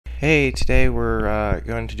Hey, today we're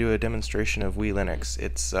going to do a demonstration of Wii Linux.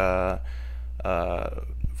 It's a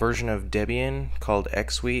version of Debian called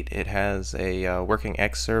xwhiite. It has a working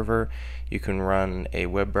X server. You can run a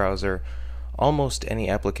web browser. Almost any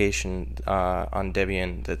application on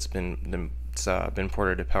Debian that's been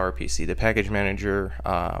ported to PowerPC. The package manager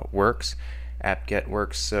works, apt-get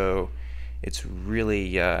works, so it's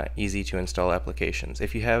really easy to install applications.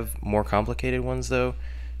 If you have more complicated ones, though,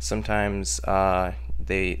 sometimes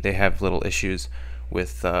they have little issues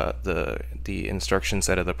with the instruction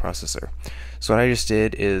set of the processor. So what I just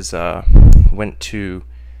did is went to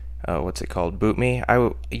what's it called? Boot me.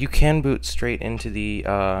 You can boot straight into the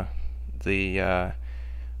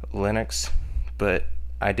Linux, but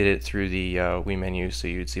I did it through the Wii menu, so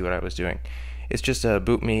you'd see what I was doing. It's just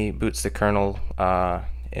boot me boots the kernel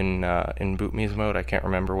in boot me's mode. I can't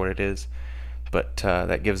remember what it is, but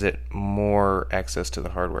that gives it more access to the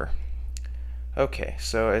hardware. Okay,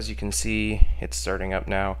 so as you can see, it's starting up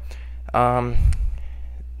now.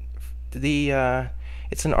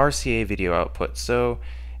 It's an RCA video output, so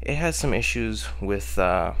it has some issues with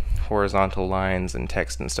horizontal lines and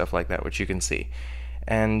text and stuff like that, which you can see.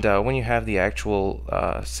 And when you have the actual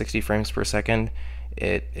 60 frames per second,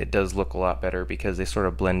 it does look a lot better because they sort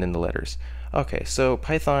of blend in the letters. Okay, so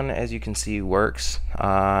Python, as you can see, works.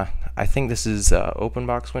 I think this is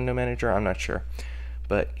OpenBox Window Manager, I'm not sure.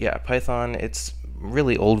 But yeah, Python, it's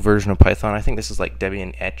really old version of Python. I think this is like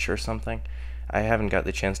Debian Etch or something. I haven't got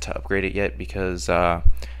the chance to upgrade it yet because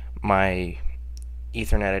my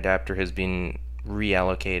Ethernet adapter has been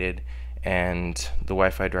reallocated and the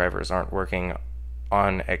Wi-Fi drivers aren't working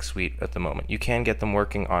on xwhiite at the moment. You can get them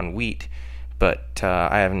working on Wheat, but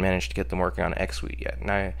I haven't managed to get them working on xwhiite yet.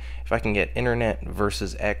 Now, if I can get internet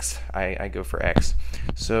versus X, I go for X.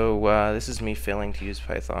 So this is me failing to use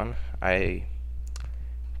Python.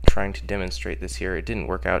 Trying to demonstrate this here. It didn't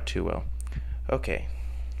work out too well. Okay,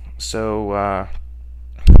 so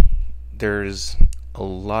there's a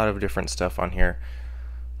lot of different stuff on here.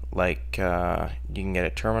 Like you can get a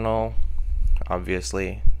terminal,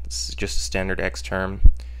 obviously. This is just a standard X term.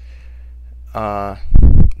 The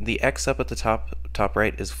X up at the top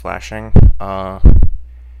right is flashing. I'm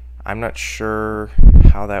not sure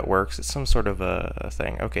how that works. It's some sort of a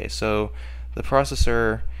thing. Okay, so the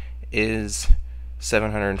processor is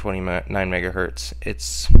 729 megahertz.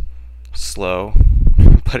 It's slow,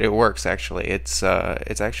 but it works actually. It's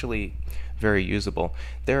actually very usable.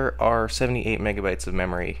 There are 78 megabytes of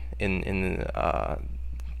memory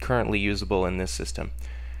currently usable in this system.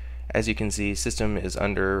 As you can see, system is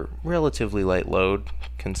under relatively light load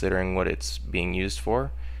considering what it's being used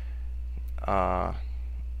for. Yeah,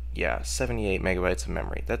 78 megabytes of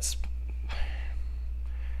memory. That's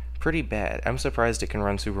pretty bad. I'm surprised it can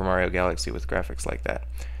run Super Mario Galaxy with graphics like that.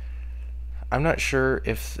 I'm not sure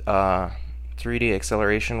if 3D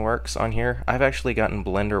acceleration works on here. I've actually gotten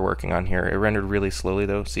Blender working on here. It rendered really slowly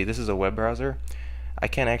though. See, this is a web browser. I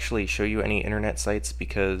can't actually show you any internet sites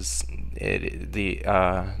because the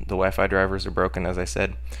Wi-Fi drivers are broken, as I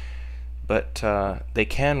said. But they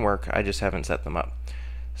can work, I just haven't set them up.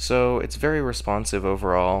 So it's very responsive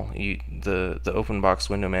overall. The OpenBox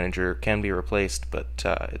Window Manager can be replaced, but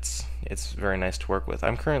it's very nice to work with.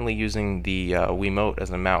 I'm currently using the Wiimote as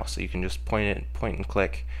a mouse, so you can just point and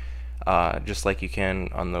click, just like you can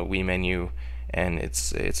on the Wii menu, and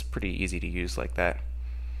it's pretty easy to use like that.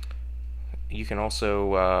 You can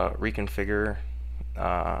also reconfigure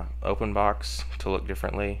OpenBox to look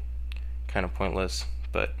differently. Kind of pointless,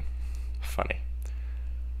 but funny.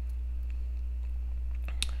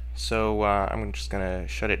 So I'm just gonna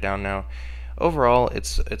shut it down now. Overall,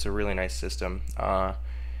 it's a really nice system.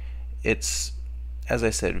 It's, as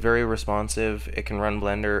I said, very responsive. It can run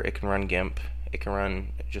Blender, it can run GIMP, it can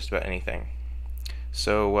run just about anything.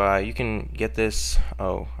 So you can get this.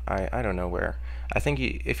 Oh, I don't know where. I think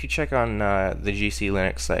if you check on the GC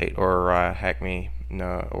Linux site or Hackme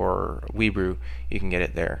or Weebrew, you can get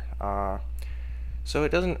it there. So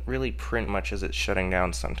it doesn't really print much as it's shutting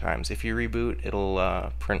down sometimes. If you reboot,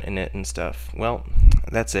 it'll print in it and stuff. Well,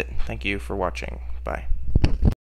 that's it. Thank you for watching. Bye.